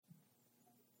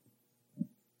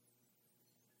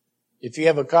If you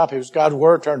have a copy of God's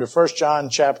Word, turn to 1 John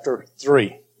chapter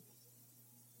 3.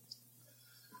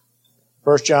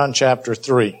 1 John chapter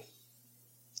 3.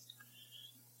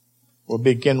 We'll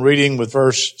begin reading with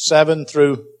verse 7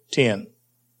 through 10.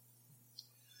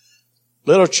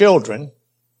 Little children,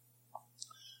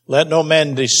 let no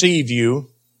man deceive you.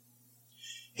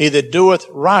 He that doeth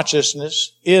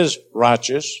righteousness is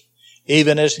righteous,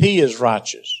 even as he is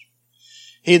righteous.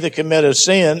 He that committeth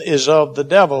sin is of the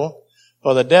devil,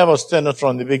 for the devil sinneth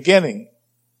from the beginning.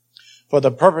 For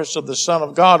the purpose of the Son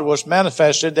of God was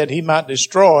manifested that he might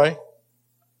destroy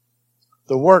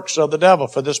the works of the devil.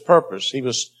 For this purpose he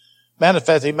was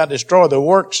manifested, he might destroy the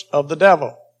works of the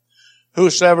devil.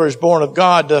 Whosoever is born of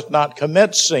God doth not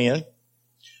commit sin,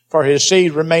 for his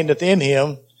seed remaineth in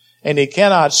him, and he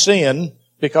cannot sin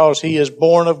because he is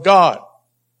born of God.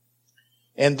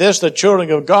 In this the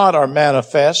children of God are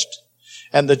manifest,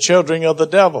 and the children of the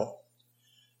devil.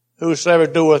 Whosoever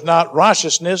doeth not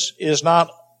righteousness is not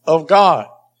of God,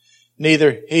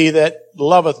 neither he that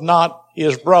loveth not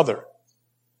his brother.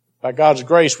 By God's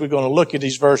grace, we're going to look at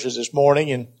these verses this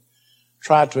morning and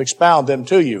try to expound them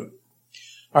to you.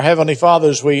 Our Heavenly Father,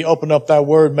 as we open up thy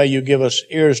word, may you give us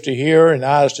ears to hear and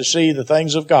eyes to see the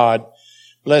things of God.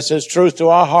 Bless his truth to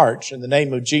our hearts. In the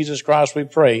name of Jesus Christ we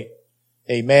pray.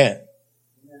 Amen.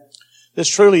 This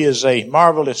truly is a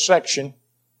marvelous section,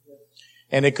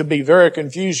 and it could be very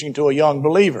confusing to a young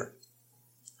believer.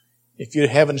 If you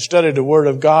haven't studied the Word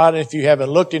of God, if you haven't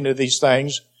looked into these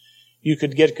things, you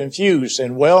could get confused.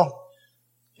 And well,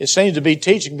 it seems to be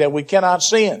teaching that we cannot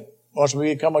sin once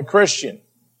we become a Christian.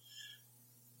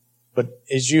 But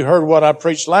as you heard what I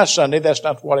preached last Sunday, that's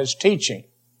not what it's teaching.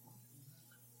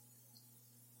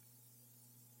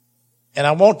 And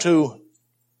I want to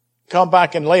come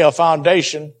back and lay a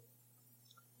foundation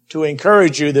to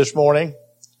encourage you this morning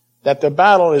that the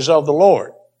battle is of the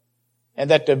Lord and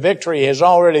that the victory has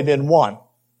already been won.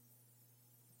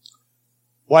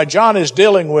 What John is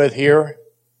dealing with here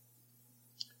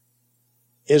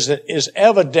is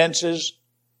evidences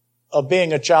of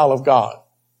being a child of God.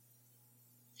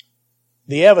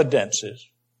 The evidences.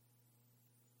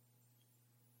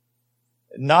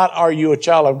 Not are you a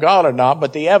child of God or not,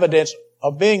 but the evidence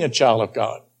of being a child of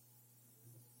God.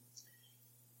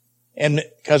 And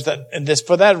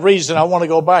for that reason, I want to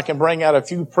go back and bring out a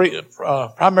few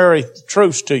primary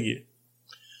truths to you.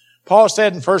 Paul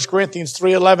said in 1 Corinthians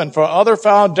 3:11, "For other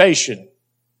foundation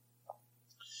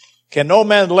can no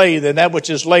man lay than that which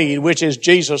is laid, which is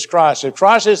Jesus Christ." If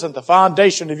Christ isn't the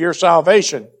foundation of your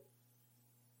salvation,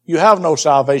 you have no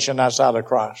salvation outside of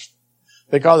Christ.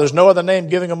 Because there's no other name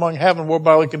given among heaven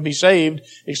whereby we can be saved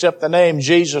except the name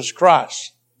Jesus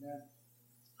Christ.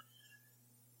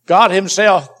 God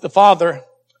himself, the Father,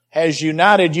 has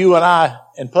united you and I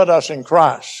and put us in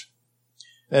Christ.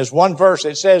 There's one verse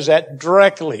that says that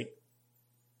directly.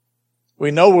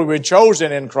 We know we were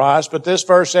chosen in Christ, but this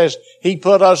verse says he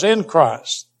put us in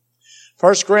Christ.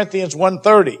 1 Corinthians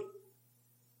 1:30.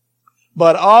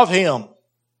 "But of him,"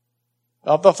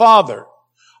 of the Father,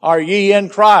 "are ye in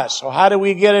Christ." So how do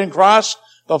we get in Christ?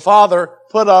 The Father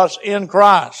put us in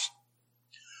Christ.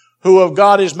 "Who of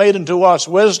God is made unto us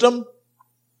wisdom."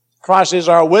 Christ is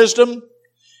our wisdom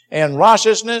and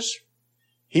righteousness.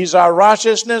 He's our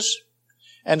righteousness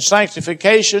and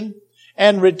sanctification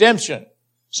and redemption.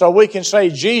 So we can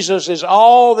say Jesus is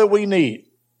all that we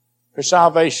need for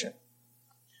salvation.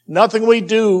 Nothing we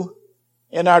do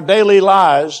in our daily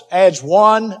lives adds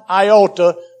one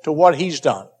iota to what he's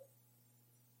done.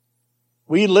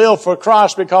 We live for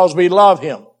Christ because we love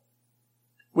him.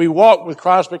 We walk with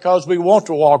Christ because we want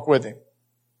to walk with him.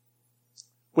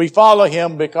 We follow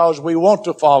him because we want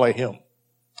to follow him,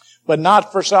 but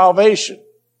not for salvation.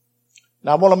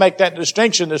 Now I want to make that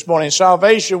distinction this morning.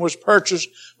 Salvation was purchased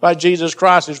by Jesus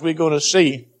Christ, as we're going to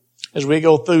see as we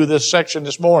go through this section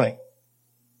this morning.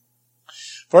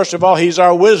 First of all, he's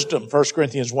our wisdom, 1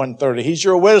 Corinthians 1:30. He's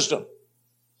your wisdom.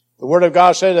 The Word of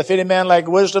God says, "If any man lack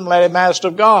wisdom, let him ask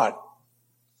of God."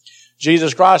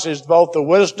 Jesus Christ is both the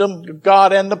wisdom of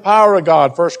God and the power of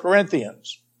God, 1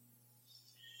 Corinthians.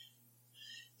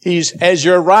 He's as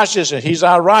your righteousness. He's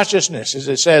our righteousness, as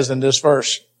it says in this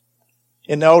verse.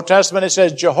 In the Old Testament, it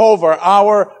says, "Jehovah,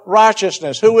 our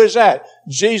righteousness." Who is that?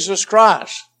 Jesus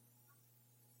Christ.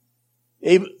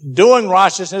 Doing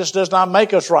righteousness does not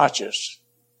make us righteous.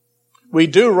 We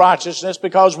do righteousness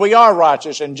because we are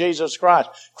righteous in Jesus Christ.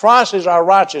 Christ is our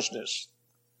righteousness.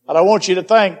 And I want you to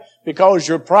think, because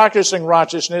you're practicing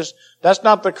righteousness, that's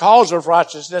not the cause of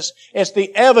righteousness. It's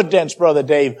the evidence, Brother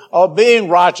Dave, of being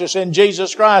righteous in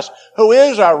Jesus Christ, who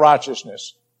is our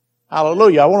righteousness.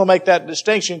 Hallelujah. I want to make that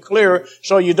distinction clear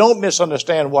so you don't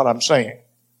misunderstand what I'm saying.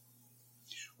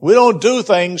 We don't do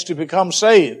things to become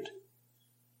saved.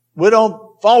 We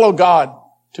don't follow God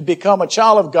to become a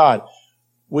child of God.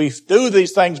 We do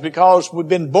these things because we've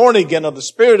been born again of the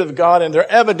Spirit of God, and they're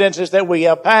evidences that we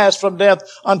have passed from death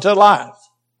unto life.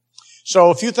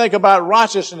 So if you think about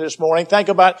righteousness this morning, think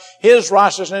about His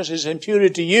righteousness is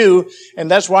imputed to you, and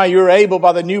that's why you're able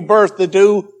by the new birth to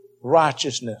do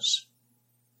righteousness.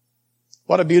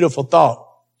 What a beautiful thought.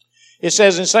 It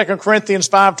says in 2 Corinthians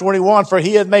 5:21, for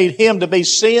He had made Him to be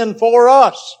sin for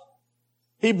us.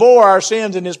 He bore our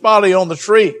sins in His body on the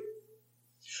tree,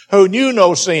 who knew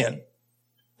no sin,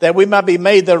 that we might be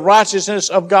made the righteousness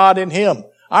of God in Him.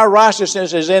 Our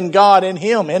righteousness is in God, in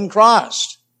Him, in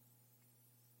Christ.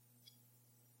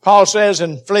 Paul says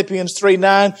in Philippians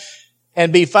 3:9,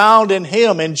 and be found in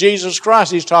Him, in Jesus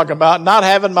Christ. He's talking about not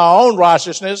having my own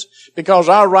righteousness, because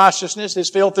our righteousness is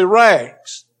filthy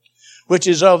rags, which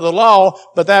is of the law,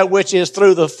 but that which is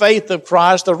through the faith of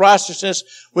Christ, the righteousness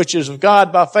which is of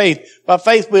God by faith. By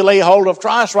faith we lay hold of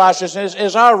Christ's righteousness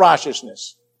as our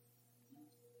righteousness.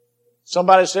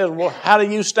 Somebody says, well, how do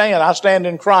you stand? I stand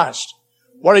in Christ.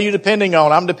 What are you depending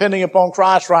on? I'm depending upon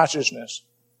Christ's righteousness.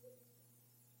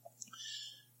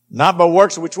 Not by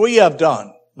works which we have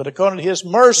done, but according to His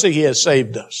mercy He has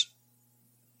saved us.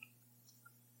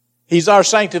 He's our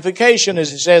sanctification,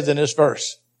 as He says in this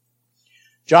verse.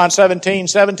 John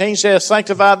 17:17 says,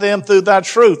 sanctify them through Thy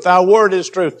truth. Thy word is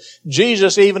truth.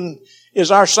 Jesus even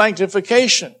is our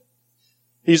sanctification.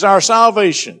 He's our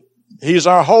salvation. He's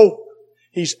our hope.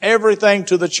 He's everything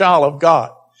to the child of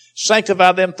God.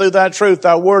 Sanctify them through Thy truth.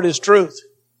 Thy word is truth.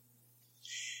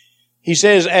 He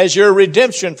says, as your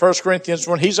redemption, 1 Corinthians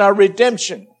 1, He's our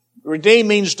redemption. Redeem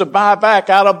means to buy back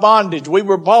out of bondage. We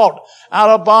were bought out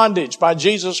of bondage by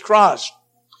Jesus Christ.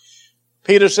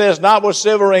 Peter says, not with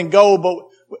silver and gold, but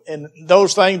and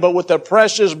those things, but with the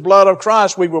precious blood of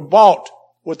Christ, we were bought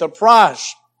with a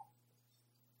price.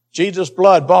 Jesus'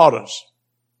 blood bought us.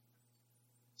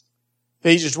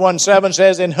 Ephesians 1:7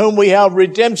 says, in whom we have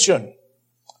redemption.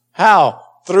 How?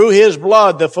 Through His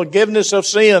blood, the forgiveness of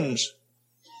sins.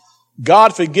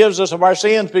 God forgives us of our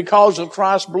sins because of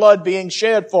Christ's blood being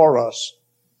shed for us,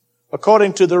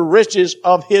 according to the riches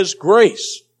of His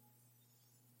grace.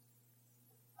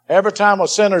 Every time a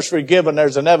sinner's forgiven,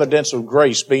 there's an evidence of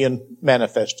grace being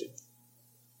manifested.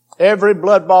 Every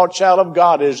blood-bought child of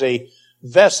God is a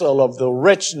vessel of the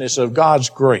richness of God's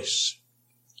grace.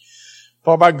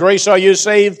 For by grace are you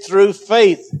saved through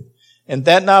faith, and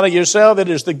that not of yourself, it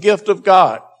is the gift of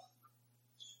God,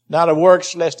 not of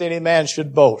works, lest any man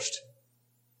should boast.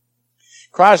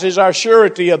 Christ is our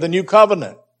surety of the new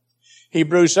covenant.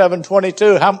 Hebrews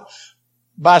 7:22.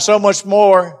 By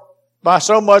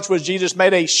so much was Jesus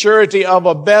made a surety of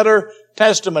a better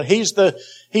testament. He's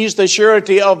the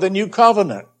surety of the new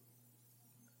covenant.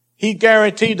 He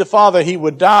guaranteed the Father He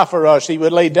would die for us. He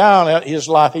would lay down His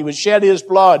life. He would shed His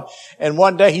blood. And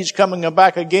one day He's coming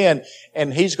back again,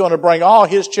 and He's going to bring all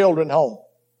His children home.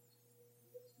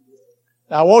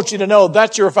 Now I want you to know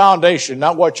that's your foundation,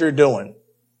 not what you're doing.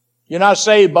 You're not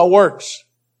saved by works.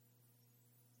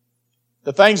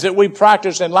 The things that we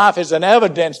practice in life is an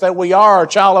evidence that we are a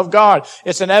child of God.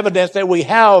 It's an evidence that we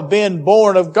have been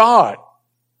born of God.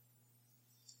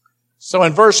 So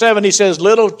in verse 7 he says,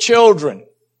 little children.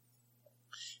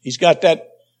 He's got that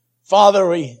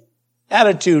fatherly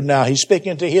attitude now. He's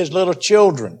speaking to his little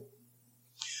children.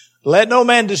 Let no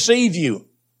man deceive you.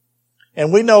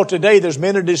 And we know today there's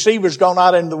many deceivers going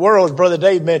out in the world, as Brother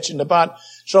Dave mentioned about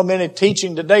so many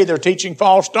teaching today. They're teaching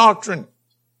false doctrine.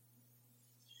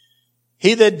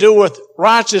 He that doeth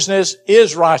righteousness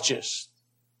is righteous,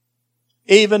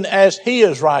 even as He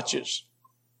is righteous.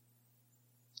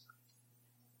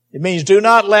 It means do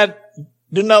not let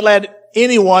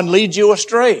anyone lead you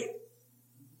astray.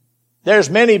 There's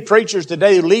many preachers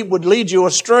today who would lead you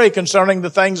astray concerning the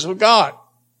things of God.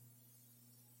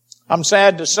 I'm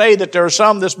sad to say that there are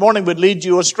some this morning would lead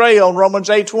you astray on Romans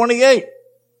 8:28.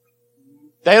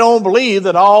 They don't believe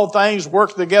that all things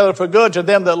work together for good to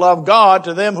them that love God,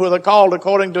 to them who are called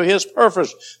according to His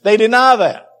purpose. They deny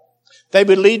that. They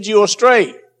would lead you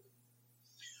astray.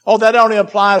 Oh, that only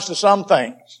applies to some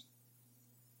things.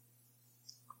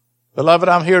 Beloved,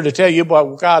 I'm here to tell you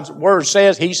what God's Word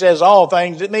says. He says all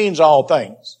things. It means all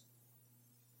things.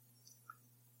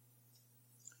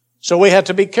 So we have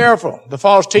to be careful. The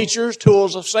false teachers,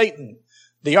 tools of Satan,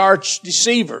 the arch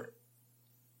deceiver.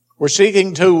 We're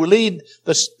seeking to lead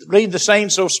the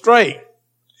saints astray.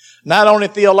 Not only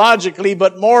theologically,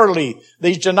 but morally.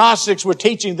 These Gnostics were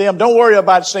teaching them, don't worry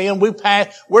about sin.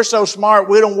 We're so smart,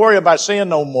 we don't worry about sin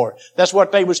no more. That's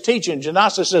what they was teaching,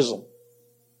 Gnosticism.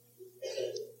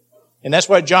 And that's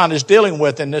what John is dealing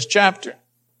with in this chapter.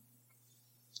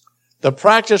 The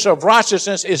practice of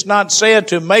righteousness is not said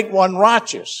to make one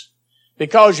righteous.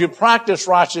 Because you practice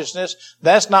righteousness,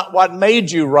 that's not what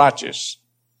made you righteous.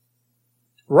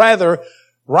 Rather,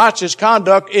 righteous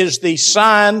conduct is the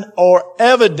sign or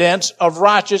evidence of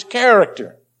righteous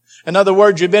character. In other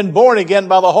words, you've been born again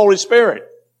by the Holy Spirit.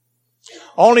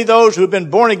 Only those who have been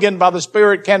born again by the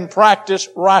Spirit can practice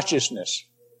righteousness.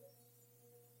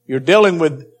 You're dealing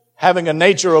with having a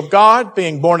nature of God,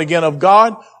 being born again of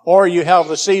God, or you have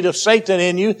the seed of Satan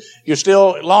in you. You're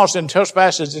still lost in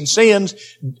trespasses and sins,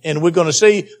 and we're going to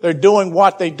see they're doing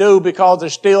what they do because they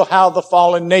still have the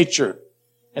fallen nature.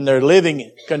 And they're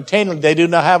living continually. They do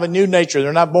not have a new nature.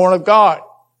 They're not born of God.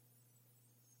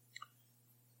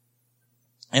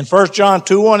 In 1 John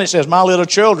 2:1 it says, "My little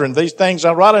children, these things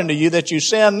I write unto you that you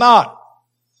sin not."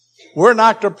 We're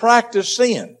not to practice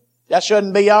sin. That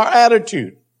shouldn't be our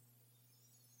attitude.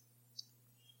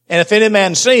 And if any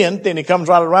man sin, then he comes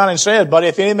right around and says, "But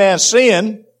if any man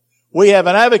sin, we have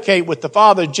an advocate with the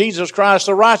Father, Jesus Christ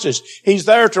the righteous." He's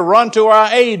there to run to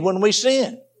our aid when we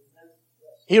sin.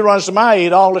 He runs to my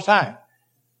aid all the time.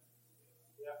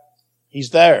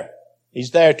 He's there.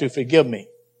 He's there to forgive me.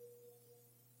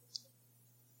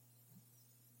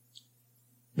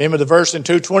 Remember the verse in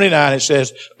 2:29, it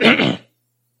says,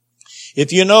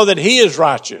 "If you know that He is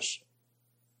righteous,"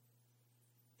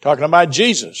 talking about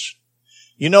Jesus,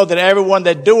 "you know that everyone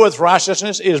that doeth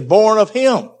righteousness is born of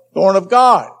Him," born of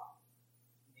God.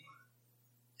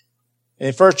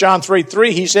 In 1 John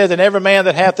 3:3, he says, "And every man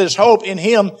that hath this hope in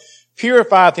Him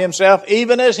purifieth himself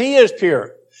even as He is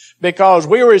pure." Because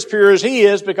we are as pure as He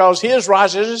is, because His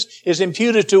righteousness is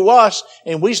imputed to us,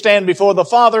 and we stand before the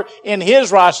Father in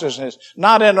His righteousness,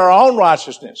 not in our own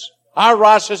righteousness. Our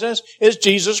righteousness is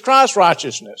Jesus Christ's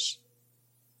righteousness.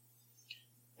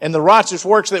 And the righteous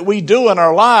works that we do in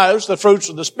our lives, the fruits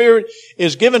of the Spirit,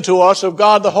 is given to us of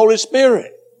God the Holy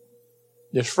Spirit.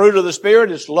 This fruit of the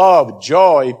Spirit is love,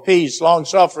 joy, peace,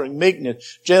 long-suffering,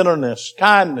 meekness, gentleness,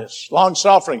 kindness,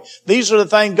 long-suffering. These are the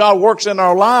things God works in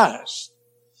our lives.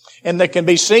 And they can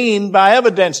be seen by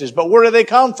evidences. But where do they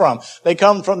come from? They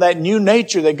come from that new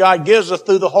nature that God gives us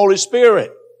through the Holy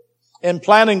Spirit,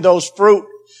 implanting those fruit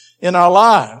in our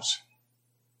lives.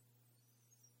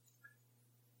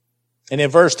 And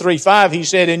in verse 3:5, he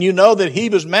said, "And you know that He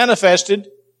was manifested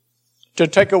to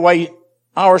take away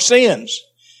our sins.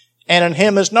 And in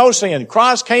Him is no sin."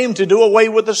 Christ came to do away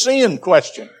with the sin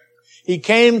question. He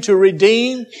came to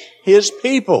redeem His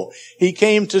people. He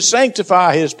came to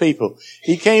sanctify His people.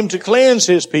 He came to cleanse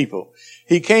His people.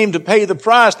 He came to pay the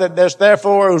price that there's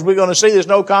therefore, as we're going to see, there's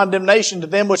no condemnation to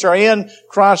them which are in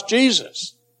Christ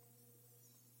Jesus.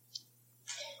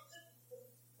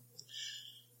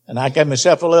 And I gave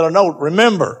myself a little note.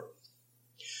 Remember,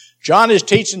 John is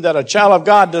teaching that a child of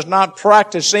God does not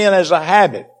practice sin as a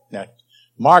habit. Now,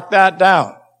 mark that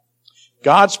down.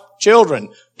 God's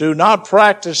children do not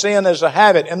practice sin as a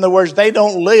habit. In other words, they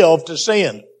don't live to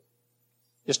sin.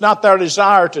 It's not their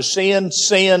desire to sin,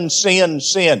 sin, sin,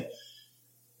 sin.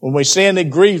 When we sin, it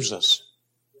grieves us.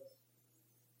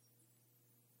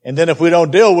 And then if we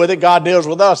don't deal with it, God deals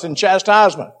with us in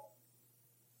chastisement.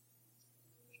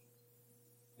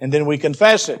 And then we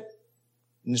confess it.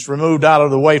 And it's removed out of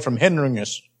the way from hindering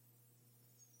us.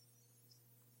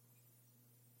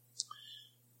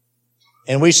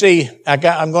 And we see,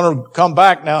 I'm going to come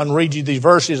back now and read you these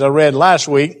verses I read last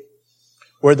week,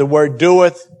 where the word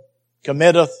doeth,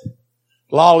 committeth,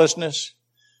 lawlessness.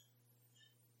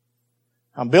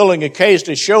 I'm building a case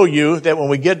to show you that when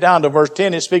we get down to verse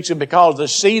 10, it speaks of because the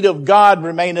seed of God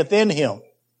remaineth in him.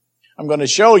 I'm going to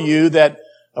show you that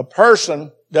a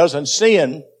person doesn't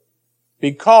sin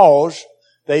because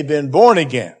they've been born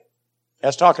again.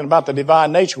 That's talking about the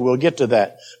divine nature. We'll get to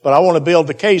that. But I want to build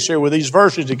the case here with these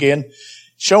verses again,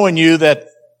 showing you that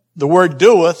the word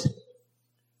doeth,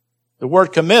 the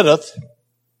word committeth,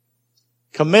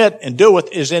 commit and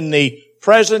doeth is in the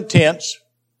present tense,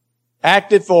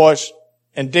 active voice,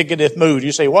 indicative mood.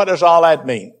 You say, what does all that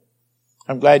mean?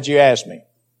 I'm glad you asked me.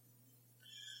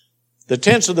 The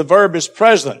tense of the verb is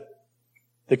present.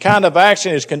 The kind of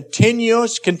action is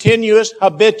continuous,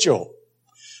 habitual.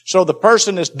 So the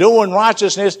person that's doing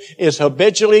righteousness is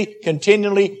habitually,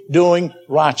 continually doing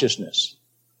righteousness.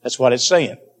 That's what it's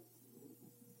saying.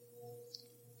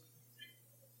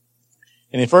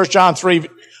 And in 1 John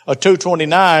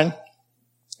 2:29,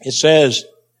 it says,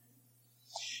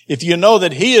 if you know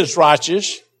that he is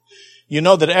righteous, you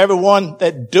know that everyone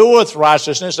that doeth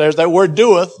righteousness, there's that word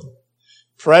doeth,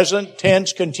 present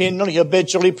tense, continually,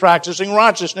 habitually practicing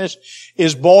righteousness,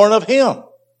 is born of him.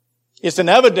 It's an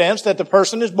evidence that the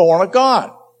person is born of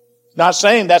God. Not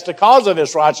saying that's the cause of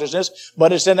his righteousness,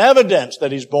 but it's an evidence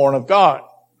that he's born of God.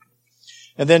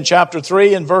 And then chapter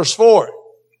 3 and verse 4.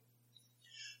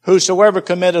 Whosoever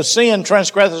committeth sin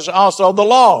transgresseth also the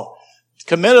law.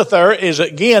 Committeth there is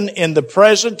again in the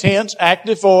present tense,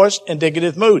 active voice,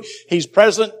 indicative mood. He's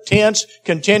present tense,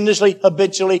 continuously,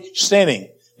 habitually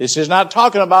sinning. This is not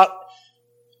talking about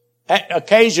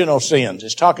occasional sins.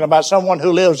 It's talking about someone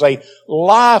who lives a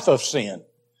life of sin.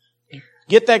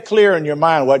 Get that clear in your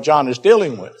mind what John is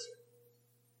dealing with.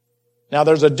 Now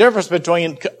there's a difference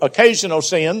between occasional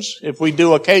sins. If we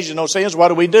do occasional sins, what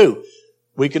do?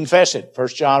 We confess it. 1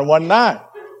 John 1:9.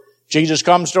 Jesus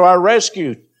comes to our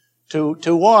rescue.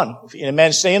 2:1. If any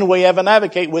man sin, we have an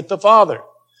advocate with the Father.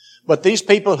 But these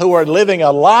people who are living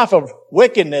a life of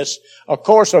wickedness, a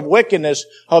course of wickedness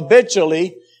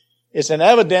habitually, it's an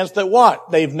evidence that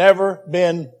what? They've never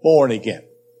been born again.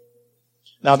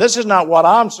 Now this is not what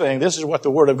I'm saying. This is what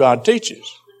the Word of God teaches.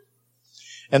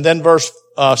 And then verse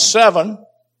 7,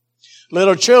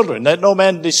 little children, let no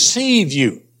man deceive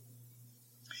you.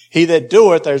 He that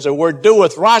doeth, there's a word,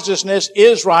 doeth righteousness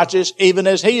is righteous, even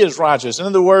as he is righteous. In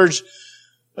other words,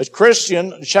 a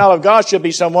Christian, a child of God should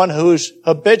be someone who's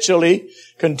habitually,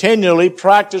 continually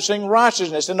practicing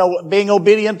righteousness and being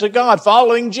obedient to God,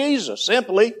 following Jesus.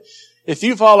 Simply, if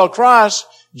you follow Christ,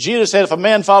 Jesus said, if a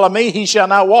man follow me, he shall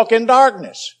not walk in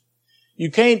darkness.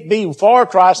 You can't be for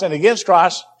Christ and against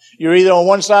Christ. You're either on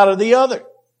one side or the other.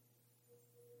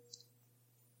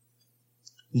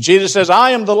 Jesus says, I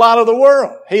am the light of the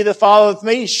world. He that followeth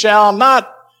me shall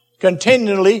not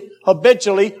continually,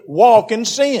 habitually walk in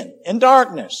sin, in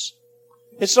darkness.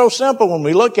 It's so simple when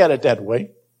we look at it that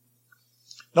way.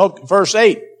 Note verse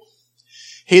 8.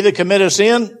 He that committeth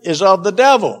sin is of the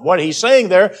devil. What he's saying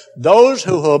there, those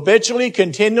who habitually,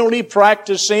 continually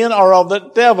practice sin are of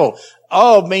the devil.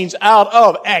 Of means out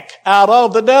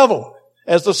of the devil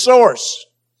as the source.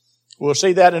 We'll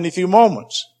see that in a few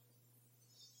moments.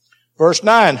 Verse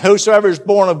 9, whosoever is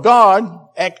born of God,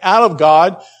 out of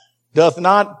God, doth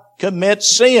not commit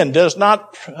sin, does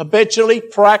not habitually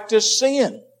practice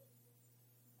sin.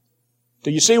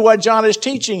 Do you see what John is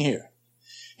teaching here?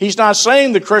 He's not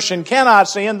saying the Christian cannot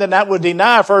sin, then that would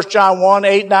deny 1 John 1,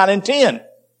 8, 9, and 10.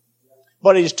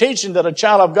 But he's teaching that a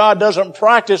child of God doesn't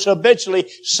practice habitually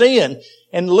sin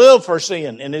and live for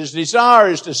sin, and his desire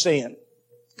is to sin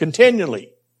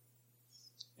continually.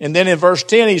 And then in verse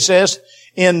 10 he says,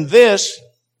 in this,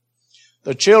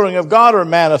 the children of God are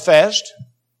manifest,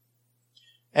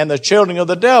 and the children of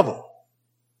the devil.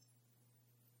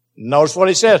 Notice what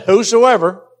he said,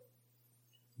 whosoever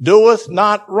doeth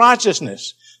not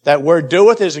righteousness. That word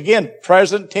doeth is again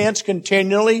present tense,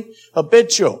 continually,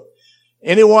 habitual.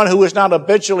 Anyone who is not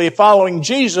habitually following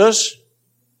Jesus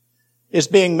is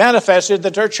being manifested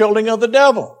that they're children of the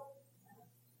devil.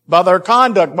 By their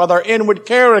conduct, by their inward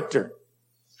character.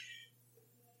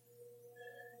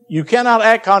 You cannot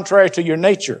act contrary to your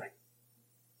nature.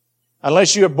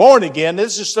 Unless you're born again.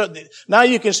 Now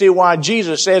you can see why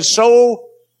Jesus said so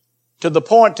to the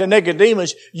point to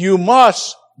Nicodemus, you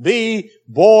must be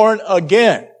born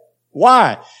again.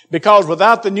 Why? Because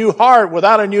without the new heart,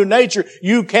 without a new nature,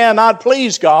 you cannot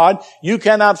please God. You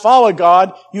cannot follow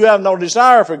God. You have no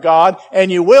desire for God,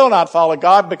 and you will not follow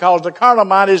God because the carnal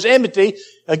mind is enmity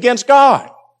against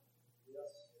God.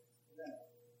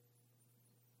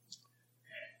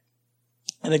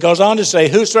 And it goes on to say,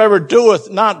 whosoever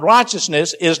doeth not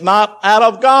righteousness is not out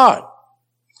of God.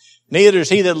 Neither is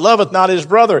he that loveth not his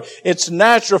brother. It's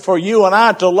natural for you and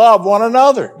I to love one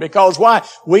another. Because why?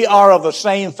 We are of the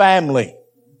same family.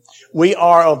 We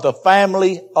are of the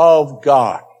family of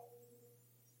God.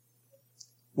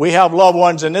 We have loved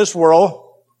ones in this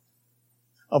world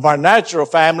of our natural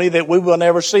family that we will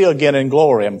never see again in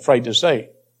glory, I'm afraid to say,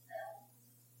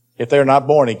 if they're not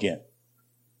born again.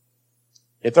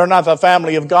 If they're not the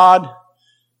family of God,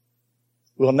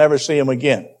 we'll never see them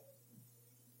again.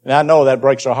 And I know that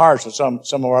breaks our hearts with some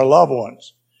of our loved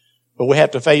ones. But we have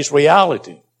to face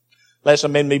reality. Unless a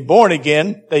man be born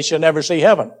again, they shall never see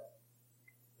heaven.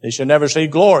 They shall never see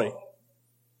glory.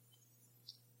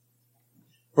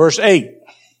 Verse 8.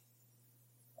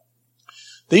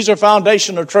 These are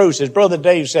foundational truths. As Brother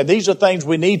Dave said, these are things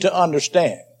we need to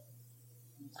understand.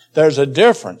 There's a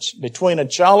difference between a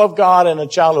child of God and a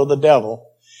child of the devil.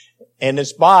 And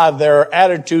it's by their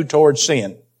attitude towards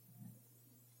sin.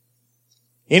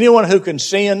 Anyone who can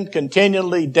sin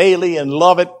continually, daily, and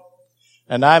love it,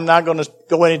 and I'm not going to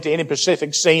go into any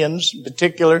specific sins in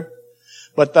particular,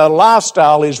 but the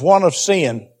lifestyle is one of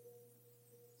sin.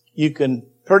 You can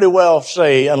pretty well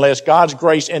say, unless God's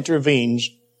grace intervenes,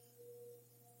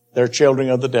 they're children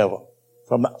of the devil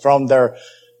from their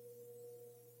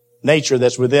nature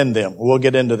that's within them. We'll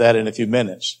get into that in a few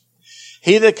minutes.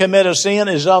 He that committeth sin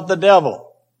is of the devil.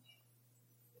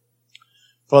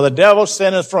 For the devil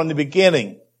sinneth from the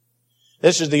beginning.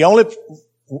 This is the only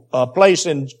place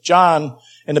in the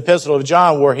Epistle of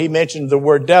John, where he mentioned the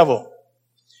word devil.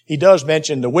 He does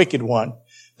mention the wicked one.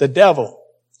 The devil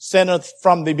sinneth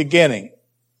from the beginning.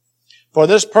 For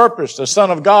this purpose, the Son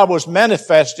of God was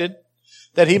manifested,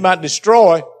 that he might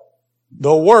destroy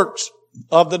the works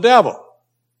of the devil.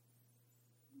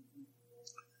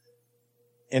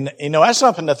 And, that's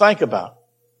something to think about.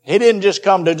 He didn't just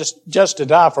come to just to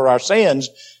die for our sins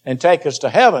and take us to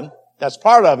heaven. That's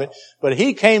part of it. But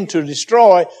he came to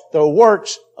destroy the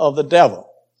works of the devil.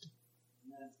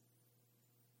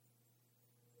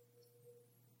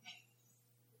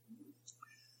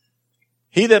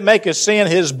 He that maketh sin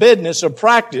his business of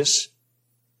practice,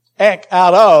 act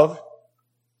out of,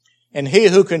 and he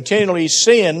who continually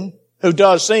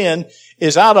does sin,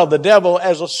 is out of the devil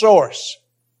as a source.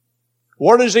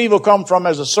 Where does evil come from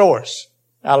as a source?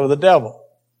 Out of the devil.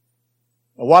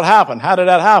 And what happened? How did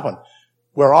that happen?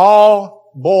 We're all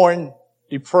born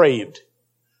depraved.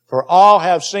 For all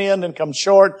have sinned and come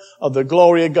short of the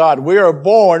glory of God. We are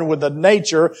born with a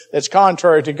nature that's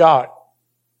contrary to God.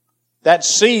 That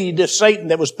seed of Satan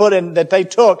that was put in, that they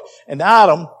took, and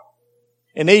Adam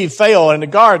and Eve fell in the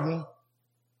garden,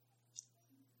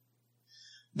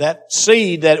 that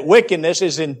seed, that wickedness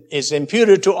is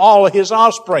imputed to all of his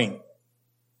offspring.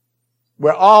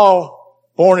 We're all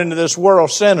born into this world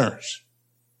sinners.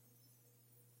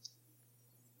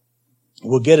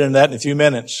 We'll get into that in a few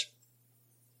minutes.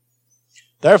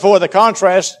 Therefore, the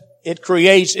contrast it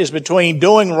creates is between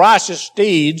doing righteous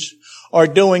deeds or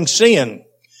doing sin.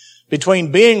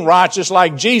 Between being righteous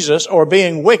like Jesus or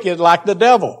being wicked like the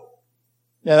devil.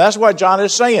 Now that's what John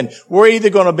is saying. We're either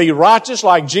going to be righteous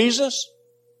like Jesus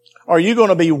or you're going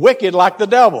to be wicked like the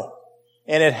devil.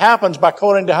 And it happens by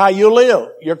according to how you live,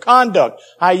 your conduct,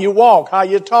 how you walk, how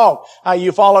you talk, how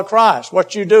you follow Christ,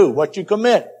 what you do, what you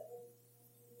commit.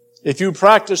 If you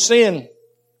practice sin,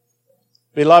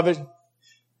 beloved,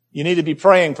 you need to be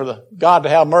praying for God to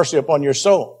have mercy upon your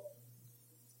soul.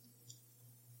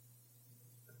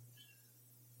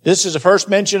 This is the first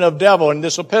mention of devil in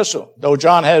this epistle, though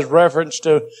John has reference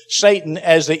to Satan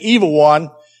as the evil one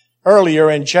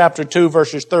earlier in chapter 2,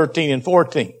 verses 13 and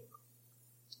 14.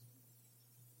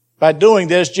 By doing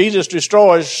this, Jesus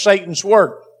destroys Satan's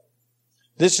work.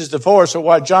 This is the force of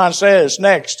what John says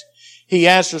next. He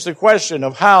answers the question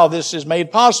of how this is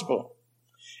made possible.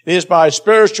 It is by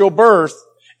spiritual birth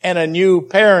and a new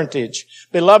parentage.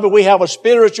 Beloved, we have a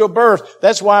spiritual birth.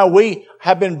 That's why we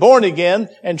have been born again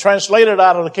and translated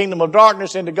out of the kingdom of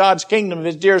darkness into God's kingdom of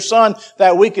His dear Son,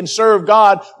 that we can serve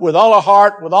God with all our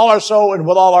heart, with all our soul, and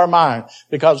with all our mind,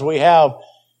 because we have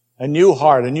a new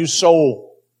heart, a new soul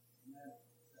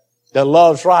that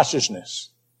loves righteousness.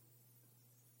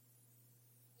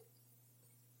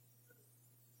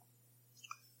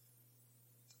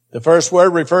 The first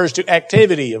word refers to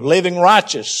activity of living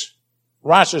righteously.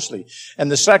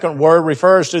 And the second word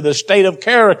refers to the state of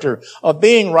character of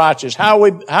being righteous. How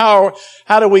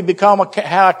do we become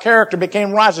how a character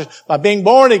became righteous? By being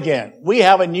born again. We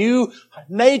have a new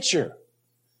nature.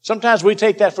 Sometimes we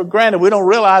take that for granted. We don't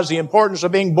realize the importance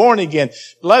of being born again.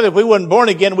 Beloved, if we weren't born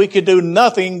again, we could do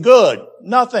nothing good.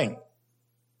 Nothing.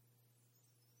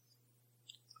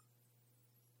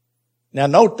 Now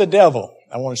note the devil.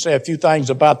 I want to say a few things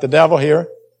about the devil here.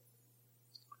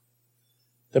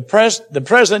 The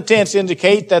present tense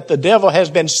indicate that the devil has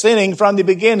been sinning from the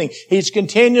beginning. He's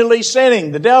continually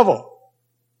sinning, the devil,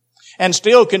 and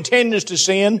still continues to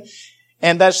sin,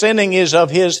 and that sinning is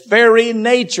of his very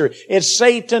nature. It's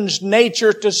Satan's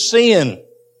nature to sin.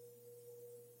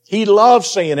 He loves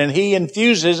sin, and he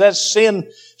infuses that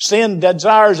sin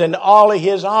desires into all of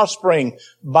his offspring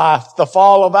by the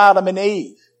fall of Adam and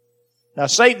Eve. Now,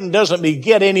 Satan doesn't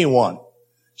beget anyone.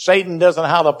 Satan doesn't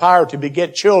have the power to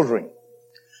beget children.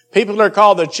 People are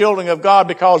called the children of God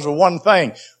because of one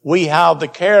thing. We have the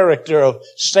character of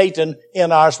Satan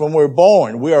in us when we're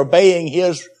born. We're obeying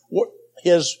his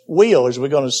will, as we're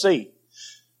going to see.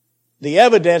 The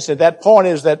evidence at that point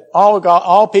is that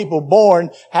all people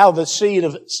born have the seed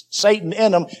of Satan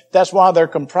in them. That's why they're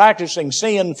practicing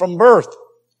sin from birth.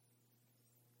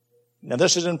 Now,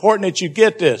 this is important that you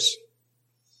get this.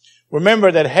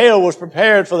 Remember that hell was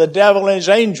prepared for the devil and his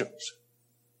angels.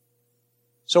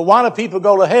 So why do people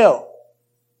go to hell?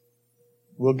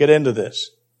 We'll get into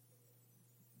this.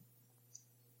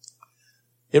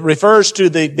 It refers to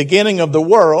the beginning of the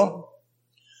world,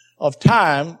 of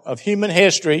time, of human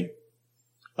history,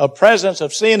 of presence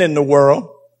of sin in the world,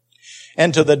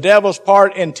 and to the devil's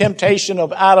part in temptation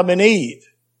of Adam and Eve.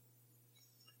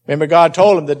 Remember, God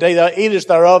told him, the day thou eatest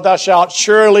thereof, thou shalt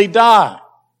surely die.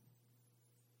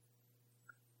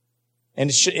 And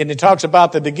it talks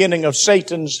about the beginning of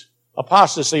Satan's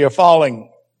apostasy or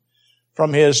falling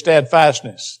from his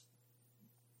steadfastness.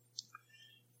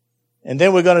 And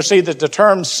then we're going to see that the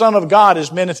term Son of God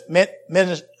is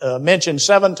mentioned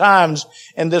 7 times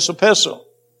in this epistle.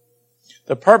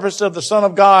 The purpose of the Son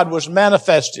of God was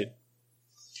manifested.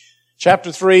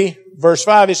 Chapter 3, verse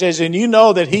 5, he says, and you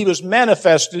know that he was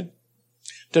manifested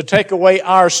to take away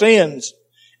our sins,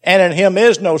 and in him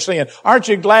is no sin. Aren't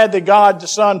you glad that God the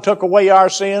Son took away our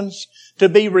sins to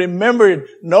be remembered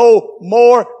no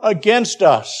more against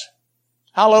us?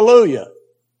 Hallelujah.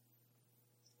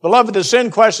 Beloved, the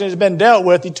sin question has been dealt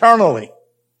with eternally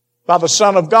by the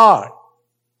Son of God.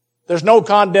 There's no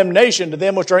condemnation to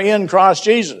them which are in Christ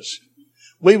Jesus.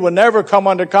 We will never come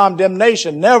under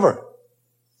condemnation, never,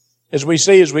 as we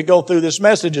see as we go through this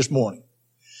message this morning.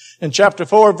 In chapter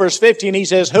 4, verse 15, he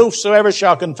says, whosoever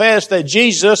shall confess that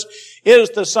Jesus is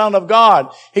the Son of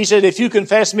God. He said, if you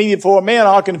confess me before men,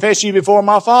 I'll confess you before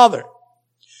my Father.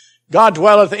 God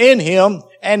dwelleth in him,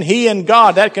 and he in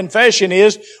God. That confession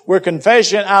is, we're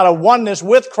confessing out of oneness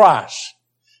with Christ.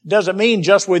 Doesn't mean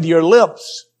just with your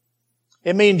lips.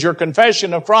 It means your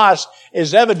confession of Christ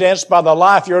is evidenced by the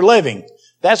life you're living.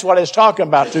 That's what it's talking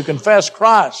about, to confess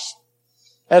Christ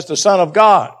as the Son of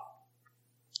God.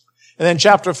 And then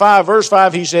chapter 5, verse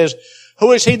 5, he says,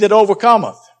 who is he that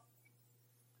overcometh?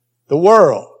 The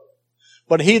world.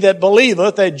 But he that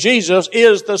believeth that Jesus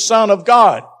is the Son of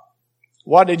God.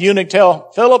 What did eunuch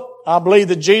tell Philip? I believe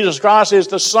that Jesus Christ is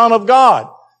the Son of God.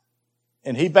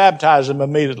 And he baptized him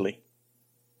immediately.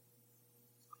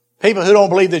 People who don't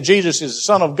believe that Jesus is the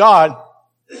Son of God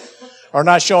are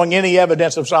not showing any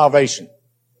evidence of salvation,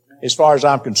 as far as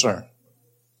I'm concerned.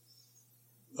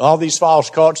 All these false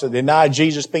cults that deny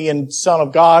Jesus being Son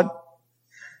of God,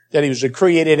 that he was a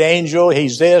created angel,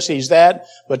 he's this, he's that,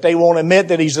 but they won't admit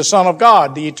that he's the Son of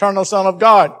God, the eternal Son of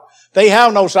God. They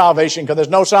have no salvation because there's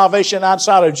no salvation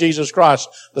outside of Jesus Christ,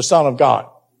 the Son of God.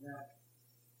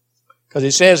 Because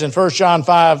it says in 1 John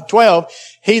 5:12,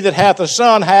 he that hath the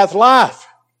Son hath life.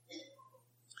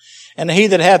 And he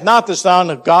that hath not the Son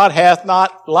of God hath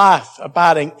not life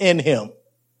abiding in him.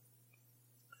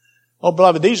 Oh,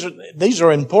 beloved, these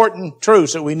are important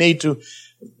truths that we need to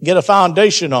get a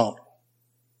foundation on.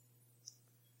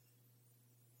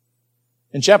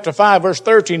 In chapter 5, verse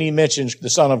 13, he mentions the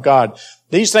Son of God.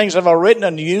 These things have I written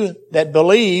unto you that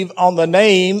believe on the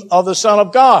name of the Son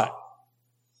of God,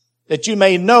 that you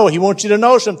may know. He wants you to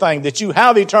know something, that you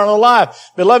have eternal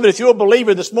life. Beloved, if you're a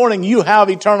believer this morning, you have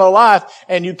eternal life,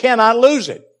 and you cannot lose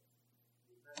it.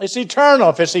 It's eternal.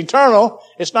 If it's eternal,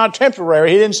 it's not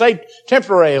temporary. He didn't say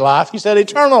temporary life. He said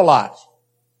eternal life.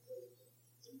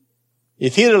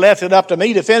 If he'd have left it up to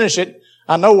me to finish it,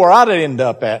 I know where I'd end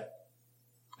up at.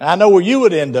 I know where you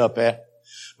would end up at.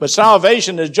 But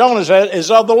salvation, as Jonah said, is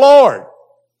of the Lord.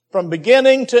 From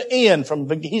beginning to end.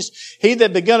 He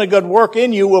that begun a good work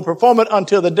in you will perform it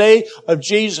until the day of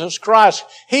Jesus Christ.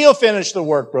 He'll finish the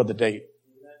work, Brother Dave.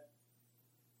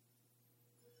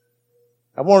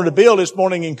 I wanted to build this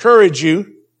morning, encourage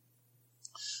you.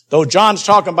 Though John's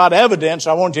talking about evidence,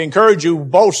 I want to encourage you,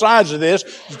 both sides of this,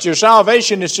 that your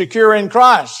salvation is secure in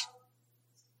Christ.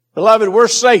 Beloved, we're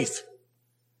safe.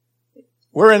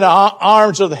 We're in the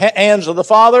arms of the hands of the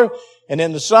Father and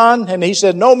in the Son. And he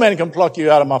said, no man can pluck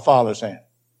you out of my Father's hand.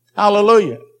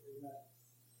 Hallelujah.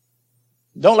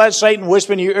 Don't let Satan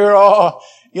whisper in your ear, oh,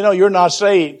 you're not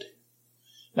saved.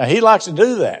 Now, he likes to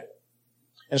do that.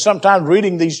 And sometimes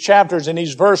reading these chapters and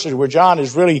these verses where John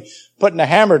is really putting the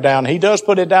hammer down, he does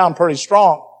put it down pretty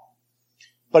strong.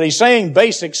 But he's saying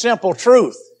basic, simple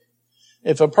truth.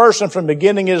 If a person from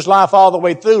beginning his life all the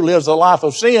way through lives a life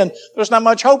of sin, there's not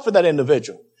much hope for that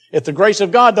individual if the grace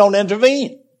of God don't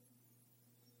intervene.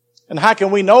 And how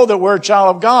can we know that we're a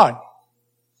child of God?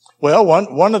 Well,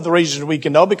 one of the reasons we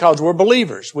can know, because we're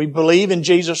believers. We believe in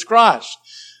Jesus Christ.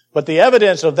 But the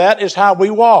evidence of that is how we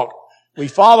walk. We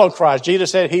follow Christ.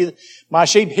 Jesus said, my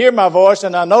sheep hear my voice,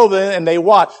 and I know them, and they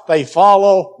what? They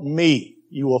follow me.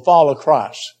 You will follow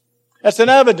Christ. That's an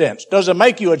evidence. Doesn't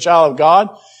make you a child of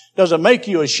God. Doesn't make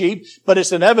you a sheep, but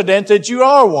it's an evidence that you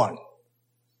are one.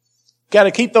 Got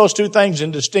to keep those two things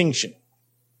in distinction.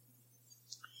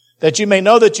 That you may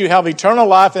know that you have eternal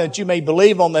life and that you may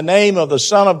believe on the name of the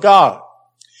Son of God.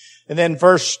 And then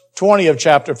verse 20 of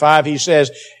chapter 5, he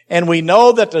says, and we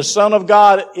know that the Son of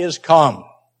God is come.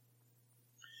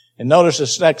 And notice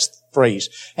this next phrase,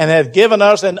 and hath given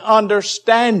us an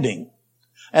understanding.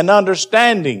 An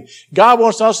understanding. God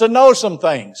wants us to know some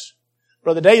things.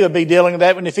 Brother David will be dealing with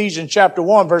that in Ephesians chapter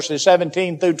 1, verses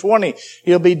 17 through 20.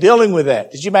 He'll be dealing with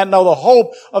that. That you might know the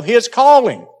hope of his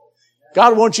calling.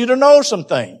 God wants you to know some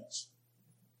things.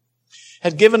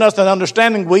 has given us an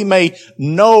understanding we may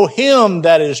know Him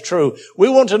that is true. We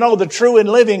want to know the true and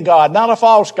living God, not a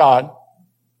false God.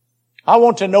 I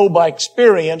want to know by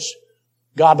experience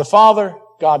God the Father,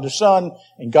 God the Son,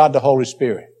 and God the Holy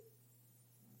Spirit.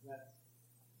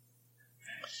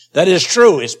 That is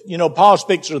true. Paul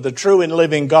speaks of the true and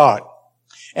living God.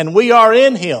 And we are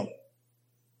in Him.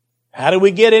 How do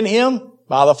we get in Him?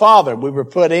 By the Father. We were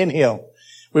put in Him.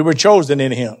 We were chosen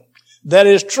in Him. That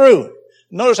is true.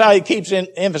 Notice how he keeps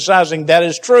emphasizing that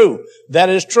is true. That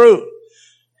is true.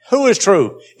 Who is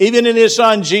true? Even in His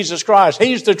Son, Jesus Christ.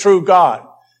 He's the true God.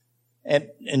 And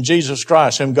Jesus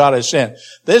Christ, whom God has sent.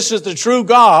 This is the true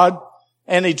God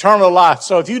and eternal life.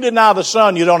 So if you deny the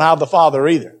Son, you don't have the Father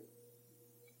either.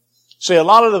 See, a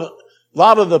lot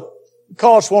of the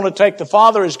cults want to take the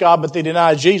Father as God, but they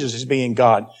deny Jesus as being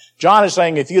God. John is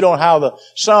saying if you don't have the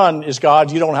Son as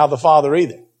God, you don't have the Father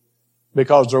either.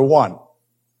 Because they're one.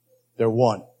 They're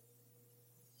one.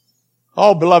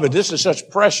 Oh, beloved, this is such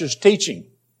precious teaching.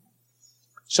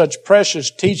 Such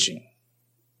precious teaching.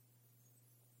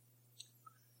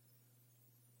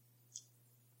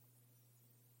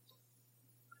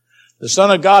 The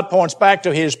Son of God points back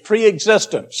to His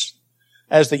pre-existence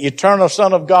as the eternal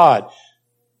Son of God.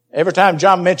 Every time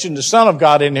John mentioned the Son of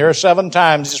God in here 7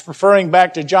 times, it's referring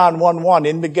back to John 1:1.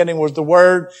 In the beginning was the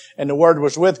Word, and the Word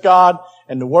was with God,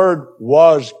 and the Word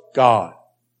was God.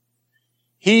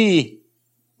 He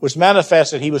was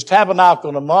manifested. He was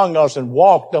tabernacled among us and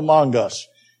walked among us.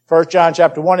 1 John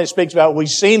chapter 1, it speaks about we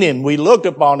seen Him, we looked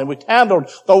upon Him, we handled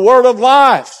the Word of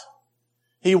life.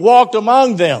 He walked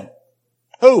among them.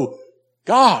 Who?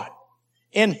 God.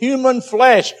 In human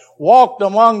flesh, walked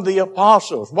among the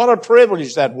apostles. What a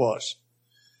privilege that was.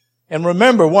 And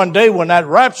remember, one day when that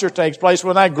rapture takes place,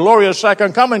 when that glorious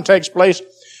second coming takes place,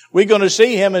 we're going to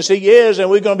see Him as He is, and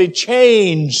we're going to be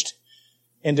changed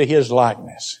into His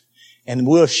likeness. And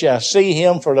we shall see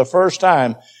Him for the first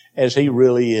time as He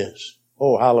really is.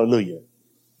 Oh, hallelujah.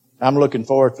 I'm looking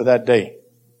forward for that day.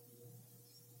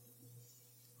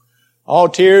 All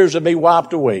tears will be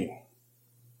wiped away.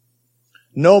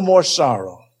 No more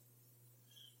sorrow.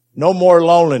 No more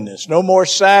loneliness. No more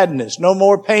sadness. No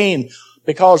more pain.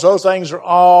 Because those things are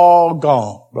all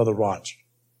gone, Brother Roger.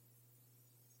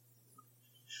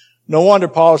 No wonder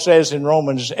Paul says in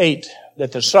Romans 8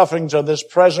 that the sufferings of this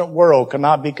present world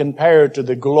cannot be compared to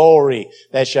the glory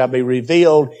that shall be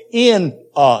revealed in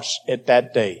us at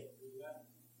that day.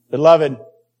 Beloved,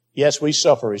 yes, we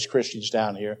suffer as Christians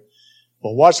down here.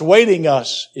 But what's waiting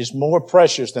us is more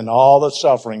precious than all the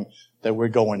suffering that we're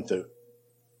going through.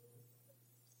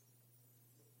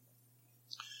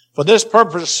 For this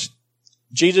purpose,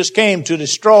 Jesus came to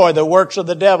destroy the works of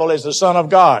the devil as the Son of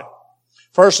God.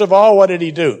 First of all, what did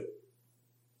He do?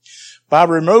 By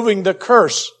removing the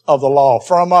curse of the law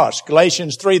from us.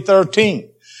 Galatians 3:13.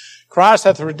 Christ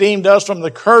hath redeemed us from the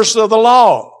curse of the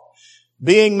law,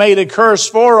 being made a curse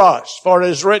for us. For it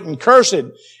is written, cursed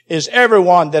is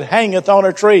everyone that hangeth on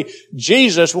a tree.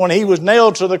 Jesus, when He was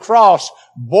nailed to the cross,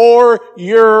 bore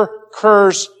your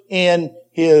curse in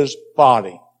His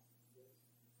body.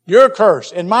 Your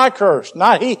curse and my curse.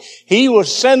 Not He. He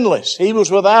was sinless. He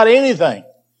was without anything.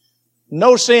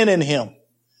 No sin in Him.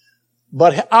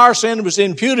 But our sin was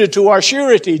imputed to our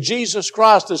surety, Jesus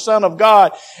Christ, the Son of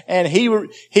God. And He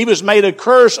was made a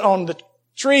curse on the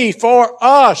tree for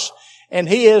us. And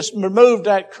He has removed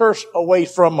that curse away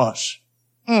from us.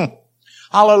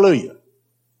 Hallelujah.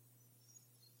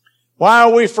 Why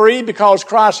are we free? Because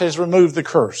Christ has removed the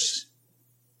curse.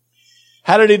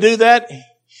 How did He do that?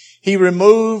 He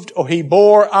removed, or He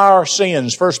bore our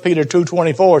sins. 1 Peter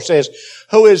 2:24 says,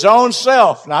 who His own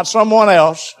self, not someone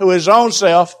else, who His own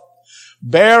self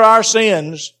bare our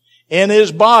sins in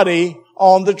His body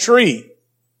on the tree,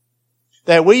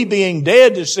 that we being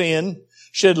dead to sin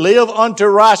should live unto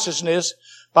righteousness,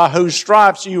 by whose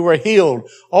stripes you were healed.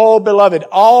 Oh, beloved,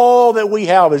 all that we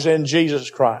have is in Jesus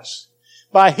Christ.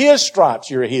 By His stripes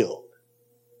you're healed.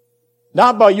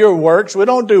 Not by your works. We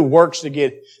don't do works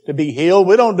to be healed.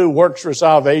 We don't do works for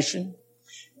salvation.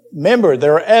 Remember,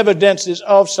 there are evidences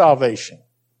of salvation.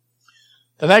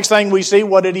 The next thing we see,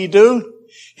 what did He do?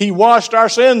 He washed our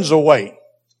sins away.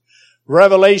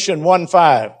 Revelation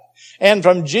 1:5. And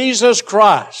from Jesus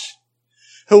Christ,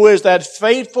 who is that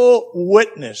faithful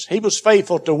witness. He was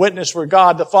faithful to witness for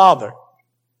God the Father.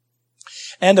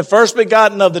 And the first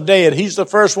begotten of the dead. He's the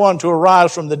first one to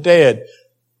arise from the dead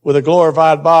with a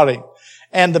glorified body.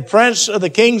 And the prince of the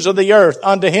kings of the earth,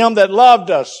 unto Him that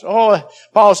loved us. Oh,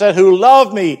 Paul said, who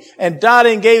loved me and died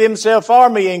and gave Himself for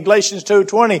me in Galatians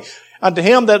 2:20. Unto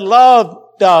Him that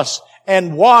loved us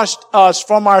and washed us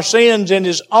from our sins in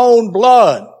His own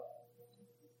blood.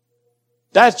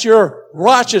 That's your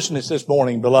righteousness this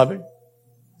morning, beloved.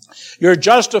 You're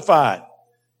justified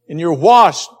and you're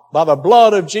washed by the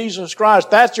blood of Jesus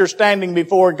Christ. That's your standing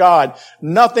before God.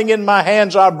 Nothing in my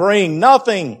hands I bring.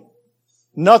 Nothing.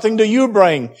 Nothing do you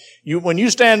bring. When you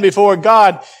stand before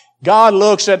God, God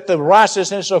looks at the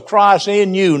righteousness of Christ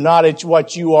in you, not at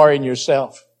what you are in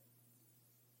yourself.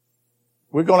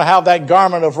 We're going to have that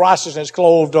garment of righteousness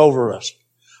clothed over us.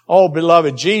 Oh,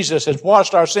 beloved, Jesus has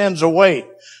washed our sins away.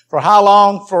 For how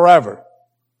long? Forever.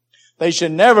 They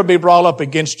should never be brought up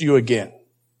against you again.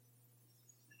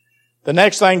 The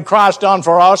next thing Christ done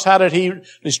for us, how did He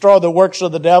destroy the works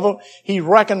of the devil? He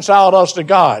reconciled us to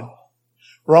God.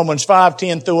 Romans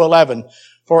 5:10-11.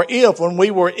 For if, when we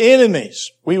were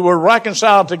enemies, we were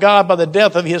reconciled to God by the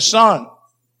death of His Son,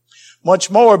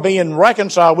 much more being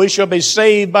reconciled, we shall be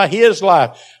saved by His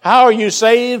life. How are you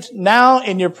saved now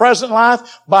in your present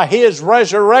life? By His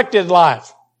resurrected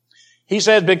life. He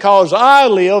says, because I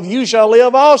live, you shall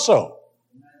live also.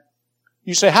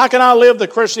 You say, how can I live the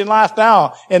Christian life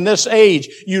now in this age?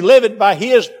 You live it by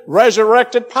His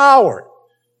resurrected power.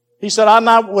 He said,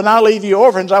 when I leave you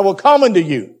orphans, I will come unto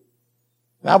you.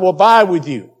 And I will abide with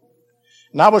you.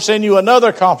 And I will send you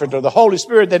another comforter, the Holy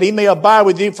Spirit, that He may abide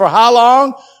with you for how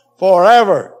long?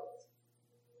 Forever.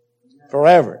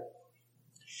 Forever.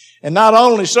 And not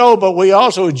only so, but we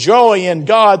also joy in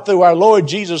God through our Lord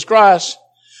Jesus Christ,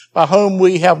 by whom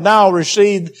we have now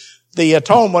received the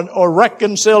atonement or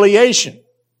reconciliation.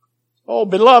 Oh,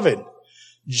 beloved,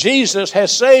 Jesus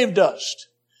has saved us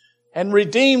and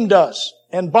redeemed us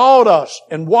and bought us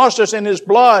and washed us in His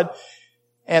blood.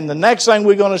 And the next thing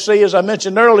we're going to see, as I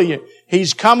mentioned earlier,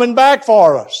 He's coming back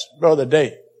for us, Brother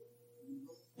Dave.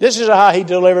 This is how He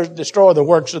destroy the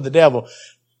works of the devil.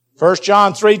 1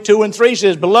 John 3:2-3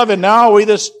 says, Beloved, now we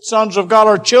the sons of God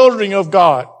are children of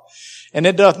God. And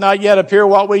it doth not yet appear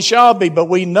what we shall be, but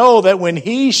we know that when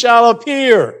He shall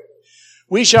appear,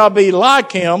 we shall be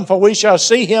like Him, for we shall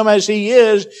see Him as He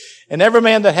is. And every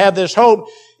man that hath this hope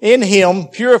in Him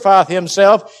purifieth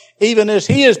himself, even as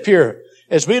He is pure.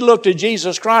 As we look to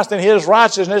Jesus Christ and His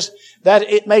righteousness, that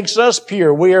it makes us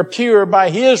pure. We are pure by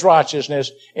His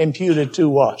righteousness imputed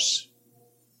to us.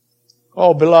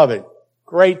 Oh, beloved,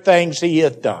 great things He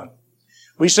hath done.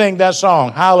 We sing that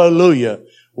song, Hallelujah,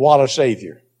 what a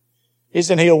Savior.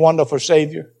 Isn't He a wonderful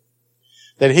Savior?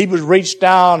 That He would reach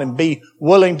down and be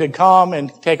willing to come and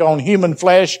take on human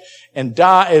flesh and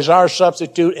die as our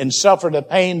substitute and suffer the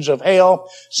pains of hell,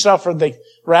 suffer the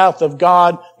wrath of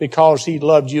God because He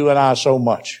loved you and I so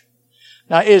much.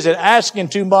 Now, is it asking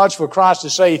too much for Christ to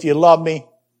say, if you love me,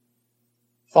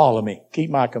 follow me, keep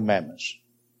my commandments?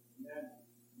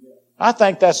 I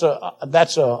think that's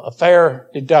a fair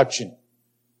deduction.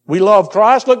 We love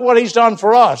Christ. Look what He's done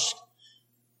for us.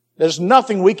 There's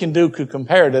nothing we can do to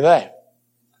compare to that.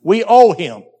 We owe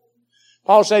Him.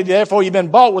 Paul said, therefore you've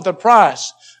been bought with a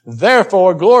price.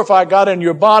 Therefore glorify God in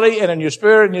your body and in your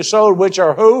spirit and your soul, which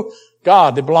are who?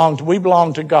 God. We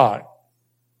belong to God.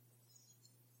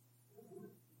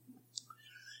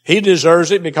 He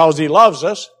deserves it because He loves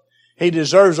us. He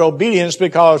deserves obedience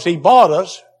because He bought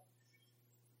us.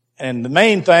 And the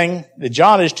main thing that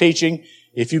John is teaching,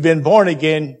 if you've been born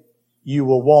again, you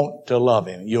will want to love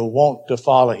Him. You'll want to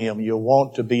follow Him. You'll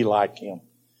want to be like Him.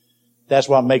 That's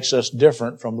what makes us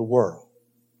different from the world.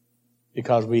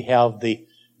 Because we have the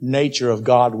nature of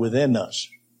God within us.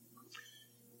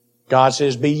 God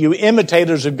says, be you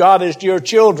imitators of God as your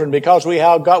children. Because we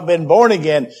have been born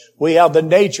again, we have the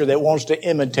nature that wants to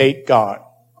imitate God.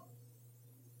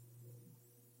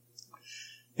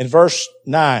 In verse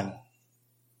 9,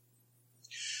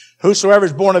 whosoever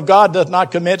is born of God doth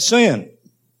not commit sin.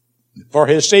 For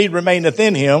his seed remaineth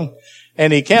in him,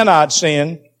 and he cannot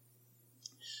sin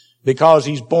because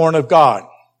he's born of God.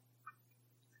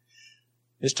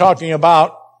 It's talking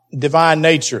about divine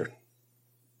nature.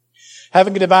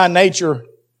 Having a divine nature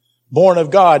born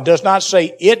of God does not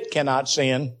say it cannot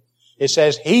sin. It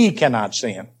says he cannot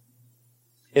sin.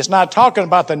 It's not talking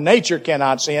about the nature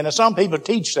cannot sin. And some people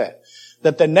teach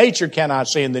that the nature cannot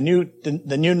sin, the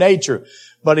new nature.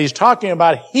 But he's talking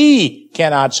about he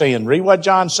cannot sin. Read what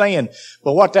John's saying.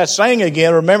 But what that's saying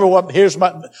again, remember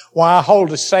why I hold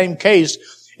the same case,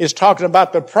 is talking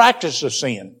about the practice of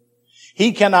sin.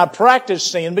 He cannot practice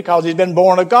sin because he's been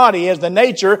born of God. He has the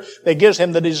nature that gives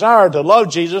him the desire to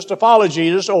love Jesus, to follow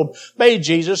Jesus, obey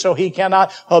Jesus, so he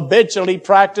cannot habitually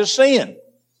practice sin.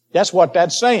 That's what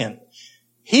that's saying.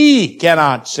 He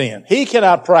cannot sin. He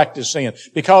cannot practice sin.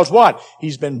 Because what?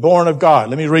 He's been born of God.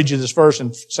 Let me read you this verse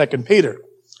in 2 Peter.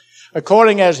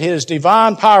 According as His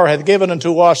divine power hath given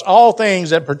unto us all things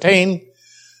that pertain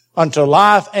unto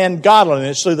life and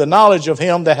godliness through the knowledge of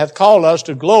Him that hath called us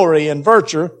to glory and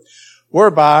virtue,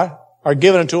 whereby are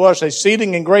given unto us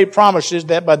exceeding and great promises,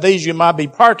 that by these you might be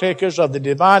partakers of the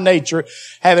divine nature,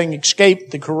 having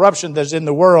escaped the corruption that's in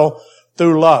the world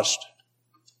through lust.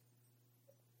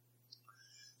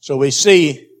 So we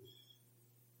see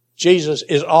Jesus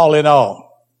is all in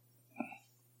all.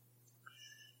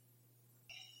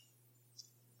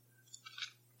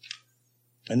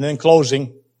 And then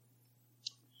closing,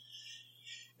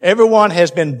 everyone has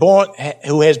been born,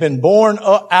 who has been born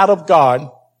out of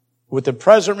God, with the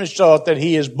present result that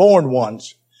he is born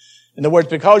once. In other words,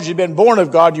 because you've been born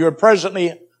of God, you are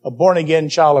presently a born-again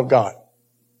child of God.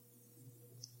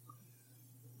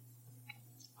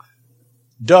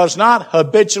 Does not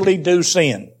habitually do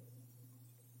sin.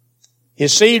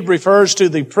 His seed refers to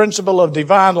the principle of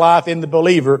divine life in the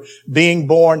believer being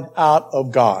born out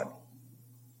of God.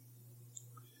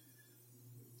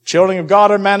 Children of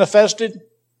God are manifested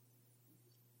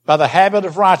by the habit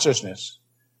of righteousness.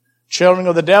 Children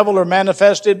of the devil are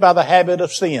manifested by the habit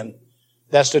of sin.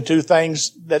 That's the two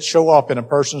things that show up in a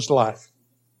person's life.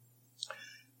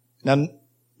 Now,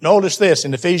 notice this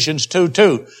in Ephesians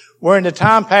 2:2. Where in the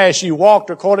time past you walked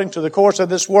according to the course of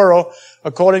this world,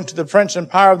 according to the prince and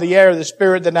power of the air, the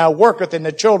spirit that now worketh in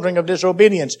the children of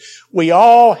disobedience. We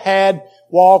all had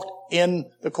walked in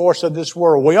the course of this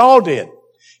world. We all did.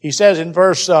 He says in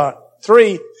verse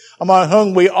 3, among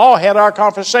whom we all had our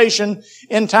conversation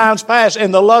in times past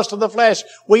in the lust of the flesh.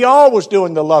 We all was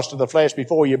doing the lust of the flesh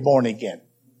before you're born again.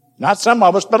 Not some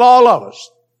of us, but all of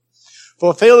us.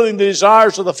 Fulfilling the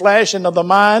desires of the flesh and of the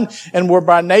mind, and were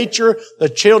by nature the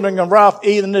children of wrath,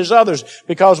 even as others.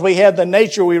 Because we had the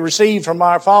nature we received from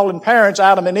our fallen parents,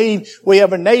 Adam and Eve, we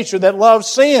have a nature that loves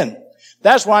sin.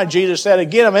 That's why Jesus said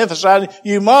again, I'm emphasizing,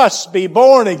 you must be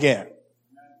born again.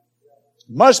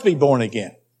 Must be born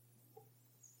again.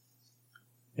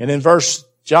 And in verse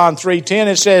John 3:10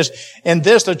 it says, in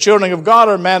this the children of God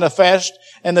are manifest,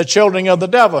 and the children of the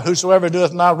devil. Whosoever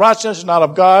doeth not righteousness is not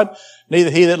of God,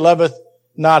 neither he that loveth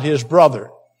not his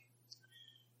brother.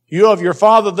 You of your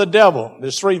father the devil.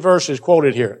 There's 3 verses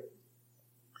quoted here.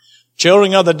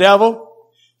 Children of the devil.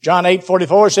 John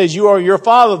 8:44 says, you are your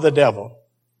father the devil.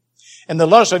 And the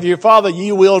lust of your father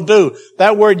ye will do.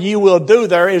 That word ye will do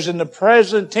there is in the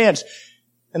present tense.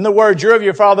 In the word, you're of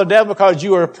your father the devil because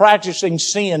you are practicing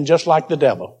sin just like the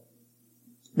devil.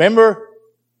 Remember,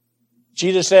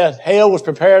 Jesus said hell was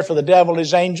prepared for the devil and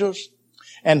his angels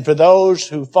and for those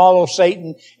who follow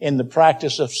Satan in the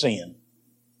practice of sin.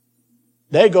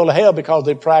 They go to hell because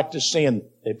they practice sin.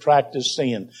 They practice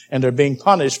sin and they're being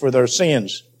punished for their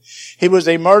sins. He was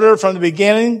a murderer from the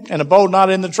beginning and abode not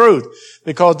in the truth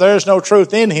because there is no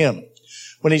truth in him.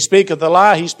 When he speaketh a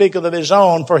lie, he speaketh of his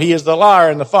own, for he is the liar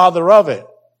and the father of it.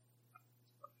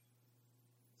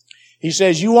 He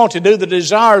says, you want to do the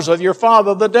desires of your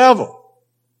father, the devil.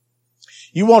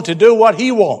 You want to do what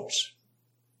he wants.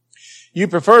 You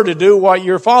prefer to do what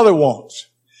your father wants.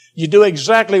 You do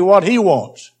exactly what he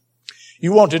wants.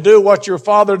 You want to do what your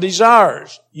father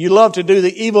desires. You love to do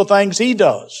the evil things he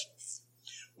does.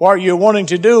 What you're wanting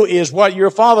to do is what your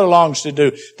father longs to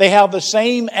do. They have the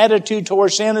same attitude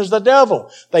towards sin as the devil.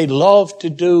 They love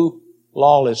to do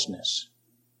lawlessness.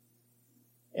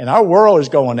 And our world is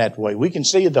going that way. We can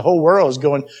see the whole world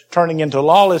is turning into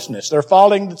lawlessness. They're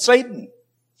following Satan.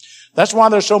 That's why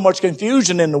there's so much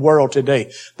confusion in the world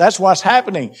today. That's what's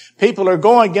happening. People are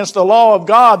going against the law of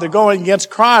God. They're going against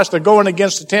Christ. They're going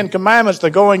against the 10 Commandments.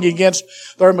 They're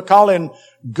calling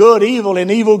good evil and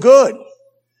evil good.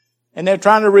 And they're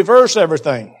trying to reverse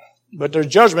everything. But there's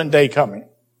judgment day coming.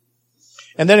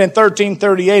 And then in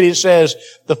 13:38 it says,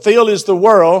 the field is the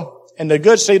world, and the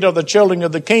good seed are the children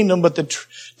of the kingdom, but the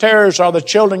tares are the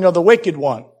children of the wicked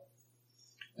one.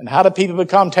 And how do people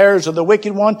become tares of the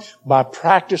wicked one? By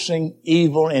practicing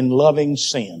evil and loving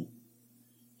sin.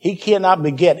 He cannot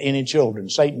beget any children.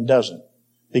 Satan doesn't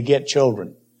beget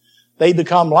children. They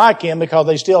become like him because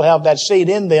they still have that seed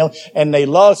in them, and they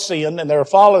love sin, and they're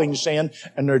following sin,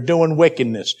 and they're doing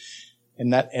wickedness.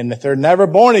 And if they're never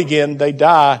born again, they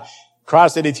die.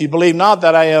 Christ said, if you believe not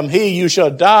that I am he, you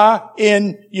shall die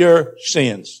in your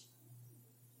sins.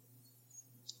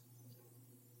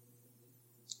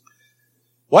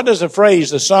 What does the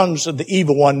phrase, the sons of the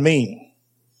evil one, mean?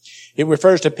 It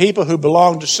refers to people who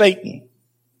belong to Satan,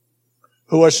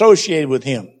 who are associated with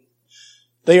him.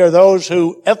 They are those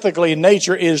who ethically in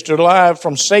nature is derived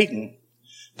from Satan.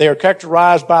 They are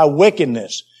characterized by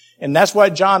wickedness. And that's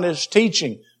what John is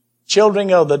teaching.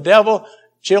 Children of the devil,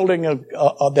 children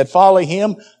that follow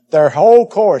him, their whole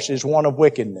course is one of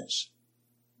wickedness.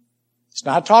 It's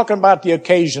not talking about the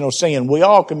occasional sin. We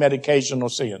all commit occasional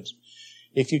sins.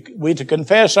 We to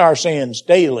confess our sins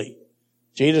daily.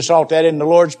 Jesus taught that in the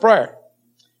Lord's Prayer.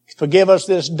 Forgive us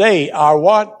this day our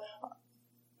what?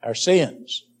 Our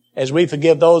sins, as we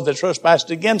forgive those that trespass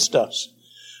against us.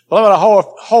 Beloved,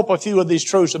 I hope a few of these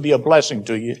truths will be a blessing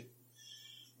to you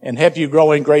and help you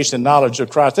grow in grace and knowledge of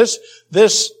Christ.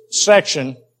 This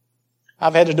section,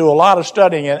 I've had to do a lot of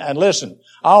studying, and listen,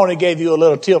 I only gave you a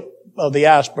little tip of the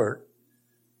iceberg.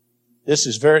 This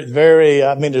is very, very,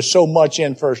 there's so much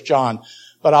in 1 John,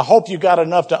 but I hope you got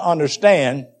enough to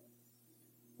understand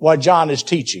what John is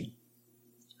teaching.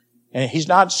 And he's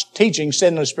not teaching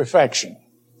sinless perfection.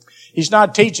 He's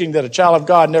not teaching that a child of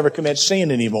God never commits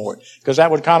sin anymore, because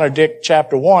that would contradict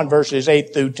chapter 1, verses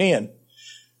 8 through 10.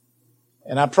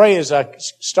 And I pray as I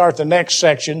start the next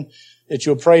section that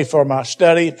you'll pray for my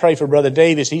study, pray for Brother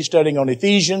Dave as he's studying on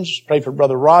Ephesians, pray for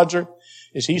Brother Roger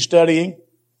as he's studying.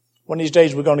 One of these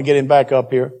days we're going to get him back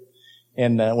up here,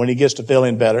 and when he gets to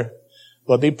feeling better.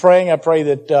 But be praying. I pray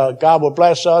that God will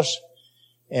bless us,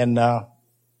 and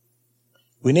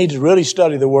we need to really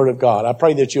study the Word of God. I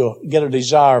pray that you'll get a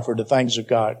desire for the things of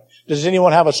God. Does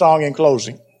anyone have a song in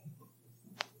closing?